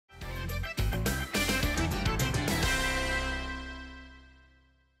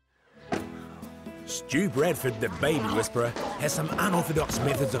Stu Bradford, the baby whisperer, has some unorthodox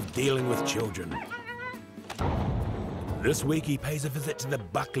methods of dealing with children. This week he pays a visit to the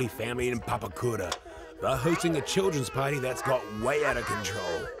Buckley family in Papakura. They're hosting a children's party that's got way out of control.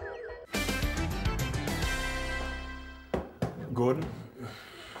 Gordon?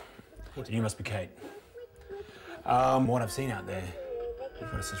 You must be Kate. What I've seen out there,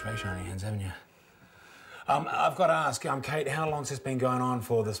 you've got a situation on your hands, haven't you? I've got to ask, Kate, how long's this been going on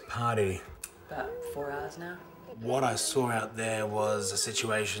for, this party? About 4 hours now. What I saw out there was a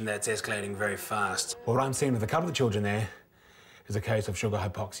situation that's escalating very fast. What I'm seeing with a couple of children there is a case of sugar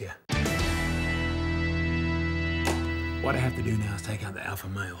hypoxia. What I have to do now is take out the alpha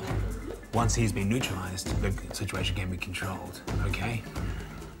male. Once he's been neutralised, the situation can be controlled, okay?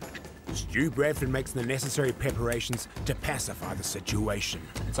 Stu Bradford makes the necessary preparations to pacify the situation.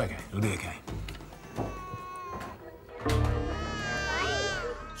 It's okay, it'll be okay.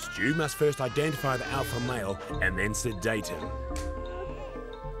 Stu must first identify the alpha male and then sedate him.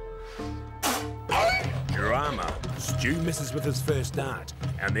 Drama. Stu misses with his first dart,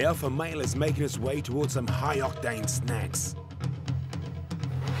 and the alpha male is making his way towards some high-octane snacks.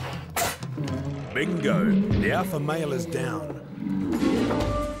 Bingo! The alpha male is down.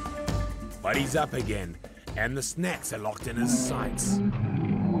 But he's up again, and the snacks are locked in his sights.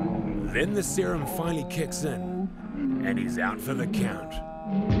 Then the serum finally kicks in, and he's out for the count.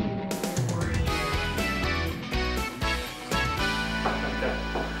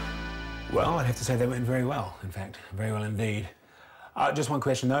 Well, I'd have to say they went very well, in fact. Very well indeed. Just one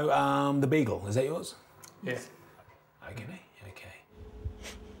question, though. The beagle, is that yours? Yes. Okay, mate. Okay.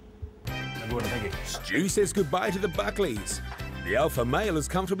 Gordon, thank you. Stu says goodbye to the Buckleys. The alpha male is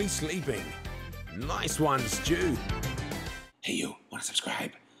comfortably sleeping. Nice one, Stu. Hey, you. Want to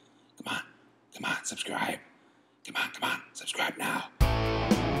subscribe? Come on, subscribe. Come on, subscribe now.